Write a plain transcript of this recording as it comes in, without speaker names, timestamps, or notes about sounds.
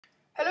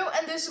Hello,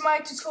 and this is my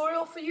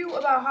tutorial for you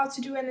about how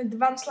to do an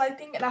advanced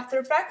lighting in After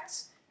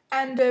Effects.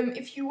 And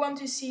if you want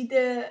to see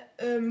the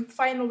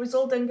final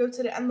result, then go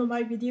to the end of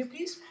my video,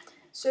 please.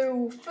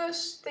 So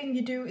first thing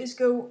you do is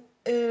go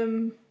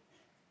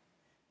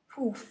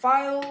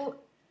File,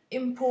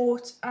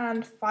 Import,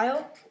 and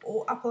File,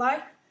 or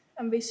Apply,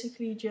 and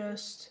basically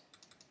just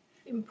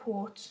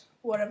import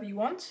whatever you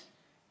want.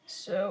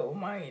 So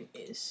mine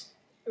is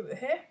over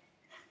here.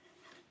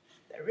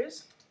 There it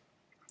is.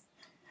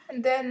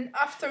 And then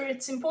after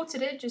it's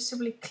imported it, just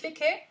simply click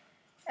it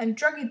and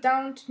drag it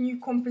down to new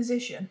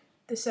composition,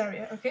 this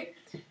area, okay?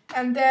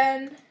 And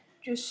then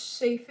just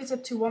say fit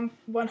up to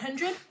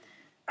 100,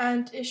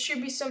 and it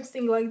should be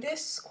something like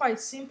this,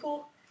 quite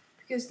simple,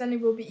 because then it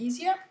will be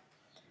easier.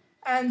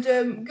 And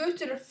go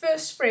to the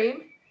first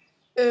frame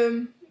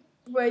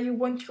where you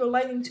want your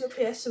lighting to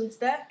appear, so it's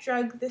there.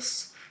 Drag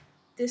this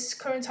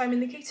current time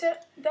indicator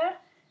there,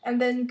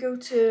 and then go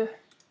to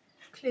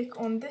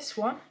click on this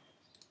one.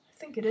 I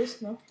think it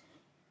is, no.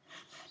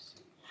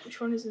 Which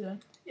one is it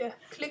then? Yeah,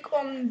 click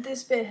on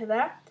this bit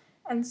there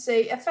and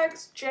say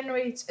Effects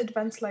Generate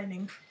Advanced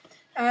Lighting.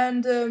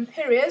 And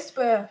here it is,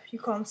 but you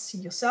can't see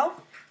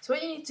yourself. So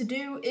what you need to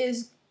do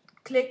is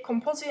click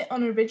Composite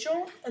on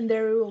Original, and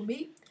there it will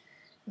be.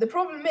 The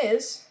problem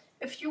is,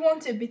 if you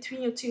want it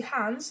between your two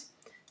hands,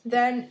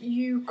 then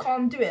you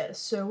can't do it.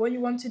 So what you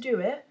want to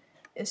do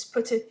is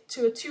put it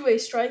to a two-way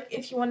strike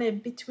if you want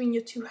it between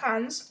your two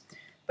hands.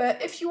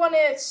 But if you want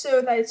it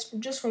so that it's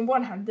just from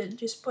one hand, then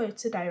just put it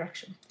to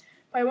direction.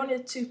 I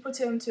wanted to put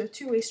it onto a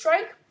two-way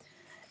strike,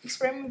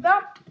 experiment with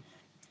that,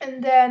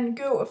 and then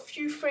go a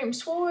few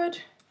frames forward.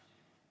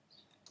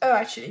 Oh,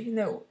 actually,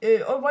 no.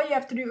 What you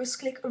have to do is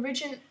click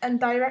origin and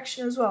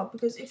direction as well,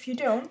 because if you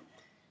don't,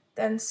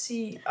 then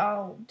see,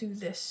 I'll do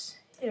this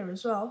here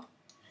as well.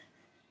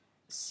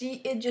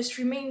 See, it just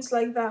remains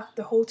like that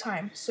the whole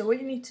time. So what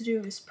you need to do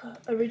is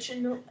put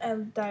original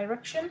and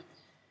direction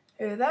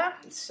over there.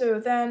 So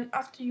then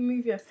after you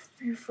move a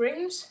few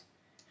frames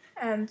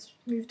and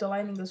move the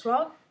lighting as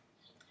well,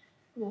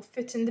 will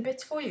fit in the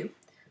bit for you.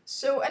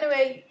 So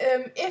anyway,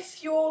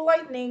 if your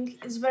lighting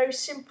is very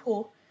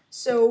simple,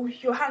 so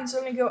your hands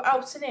only go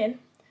out and in,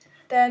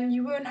 then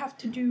you won't have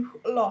to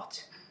do a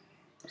lot.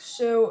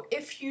 So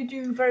if you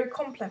do very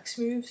complex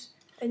moves,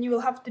 then you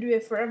will have to do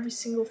it for every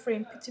single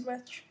frame pretty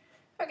much.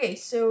 Okay,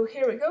 so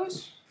here it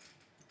goes.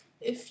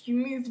 If you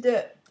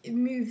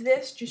move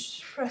this,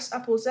 just press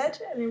Apple Z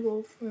and it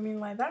will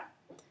remain like that.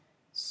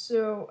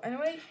 So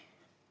anyway,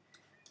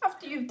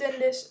 after you've done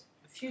this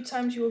few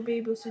times, you will be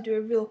able to do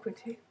it real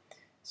quickly.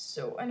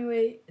 So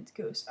anyway, it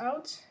goes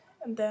out,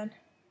 and then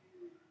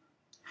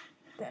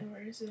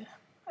where is it?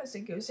 As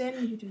it goes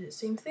in, you do the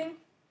same thing,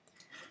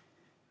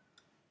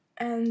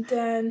 and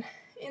then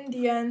in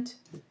the end,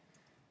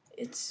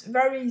 it's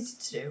very easy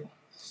to do.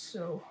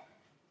 So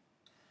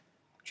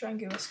try and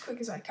go as quick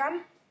as I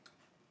can.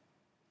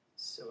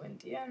 So in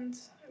the end,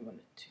 I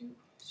wanted to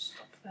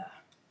stop there.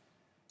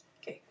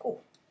 Okay,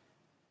 cool.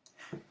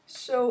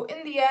 So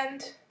in the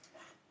end,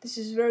 this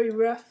is very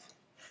rough,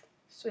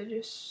 so I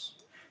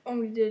just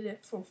only did it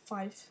for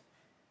 5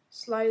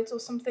 slides or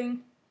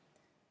something.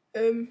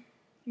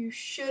 You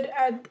should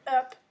add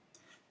up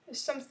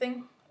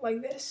something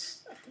like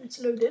this after it's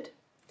loaded.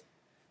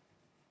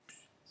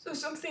 So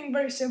something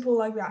very simple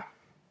like that.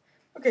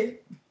 Okay,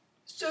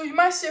 so you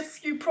might see a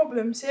few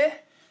problems here,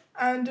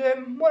 and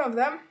one of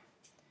them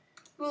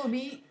will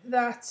be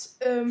that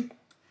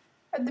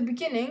at the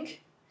beginning,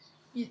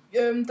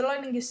 the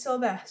lighting is still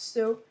there.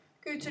 So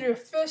go to the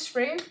first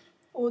frame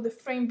or the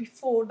frame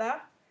before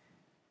that,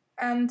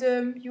 and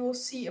you will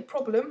see a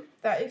problem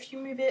that if you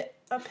move it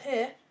up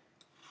here,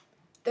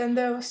 then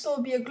there will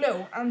still be a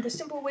glow. And the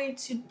simple way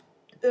to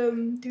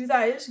do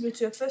that is go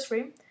to the first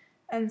frame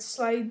and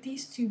slide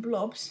these two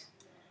blobs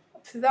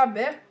up to that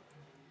bit.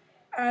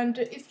 And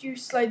if you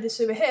slide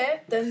this over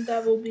here, then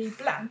there will be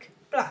black.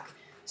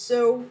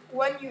 So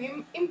when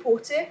you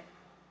import it,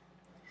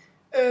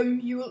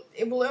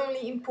 it will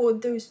only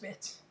import those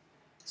bits.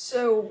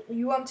 So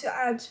you want to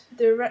add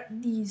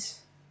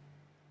these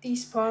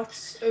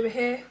parts over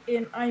here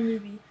in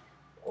iMovie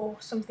or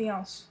something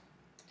else.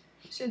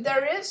 So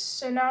there it is.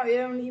 So now it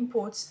only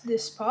imports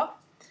this part.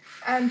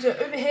 And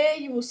over here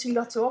you will see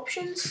lots of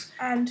options.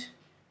 And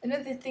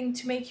another thing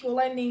to make your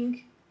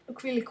lighting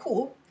look really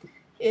cool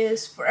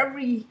is for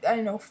every,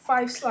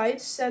 5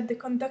 slides, set the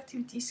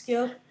conductivity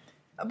scale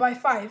by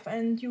 5,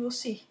 and you will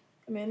see.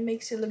 It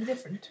makes it look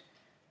different.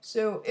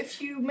 So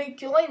if you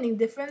make your lighting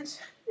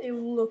different, it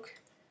will look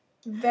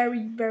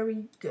very,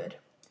 very good.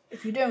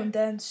 If you don't,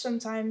 then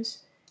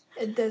sometimes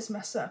it does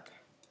mess up.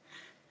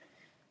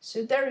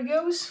 So there it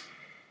goes.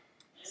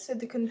 Set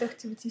the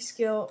conductivity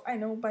scale,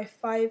 by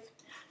 5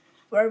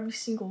 for every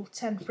single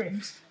 10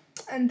 frames.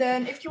 And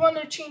then if you want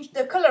to change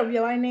the color of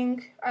your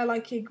lighting, I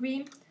like it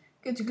green.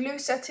 Go to glow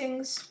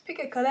settings, pick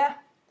a color,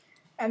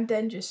 and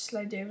then just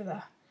slide over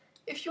there.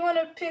 If you want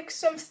to pick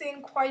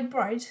something quite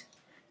bright,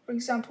 for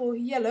example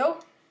yellow,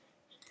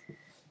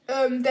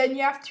 then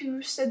you have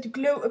to set the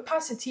glow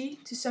opacity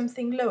to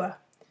something lower.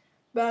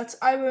 but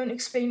I won't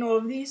explain all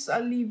of these.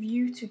 I'll leave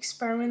you to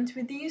experiment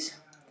with these.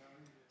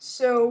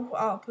 So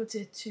I'll put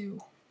it to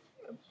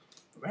a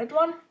red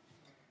one,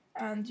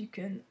 and you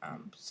can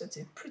set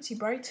it pretty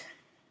bright.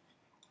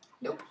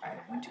 Nope, I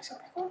want to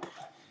accept before.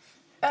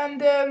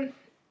 And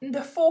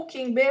the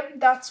forking bit,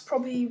 that's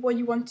probably what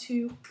you want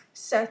to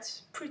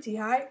set pretty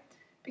high,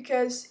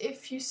 because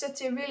if you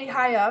set it really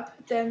high up,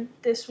 then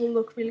this will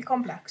look really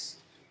complex.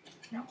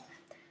 No,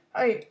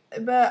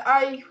 but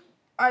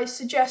I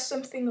suggest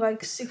something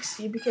like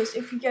 60, because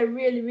if you get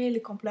really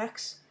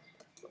complex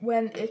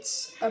when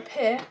it's up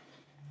here,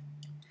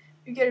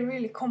 you get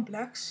really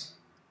complex.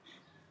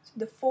 So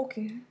the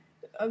forking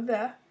up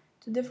there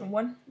to a different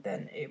one,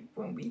 then it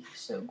won't be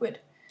so good.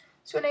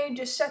 So now you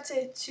just set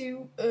it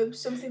to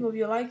something of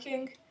your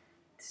liking.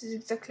 This is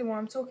exactly what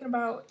I'm talking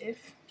about.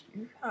 If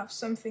you have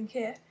something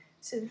here,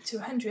 set it to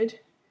 100,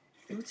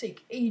 it will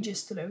take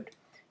ages to load.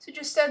 So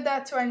just set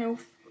that to, I know,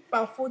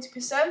 about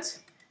 40%,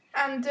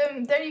 and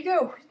there you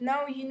go.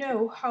 Now you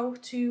know how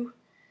to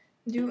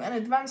do an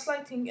advanced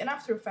lighting in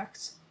After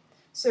Effects.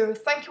 So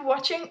thank you for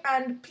watching,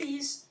 and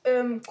please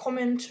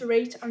comment,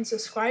 rate, and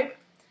subscribe.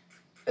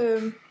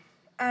 Now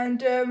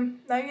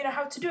you know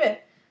how to do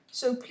it.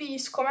 So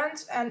please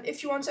comment, and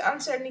if you want to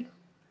answer any,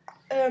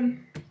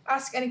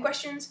 ask any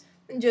questions,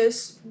 then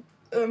just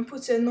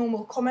put a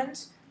normal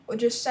comment or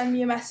just send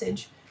me a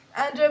message.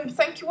 And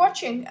thank you for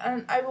watching,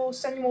 and I will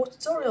send you more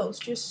tutorials.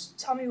 Just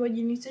tell me what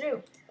you need to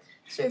do.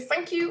 So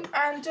thank you,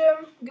 and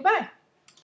goodbye.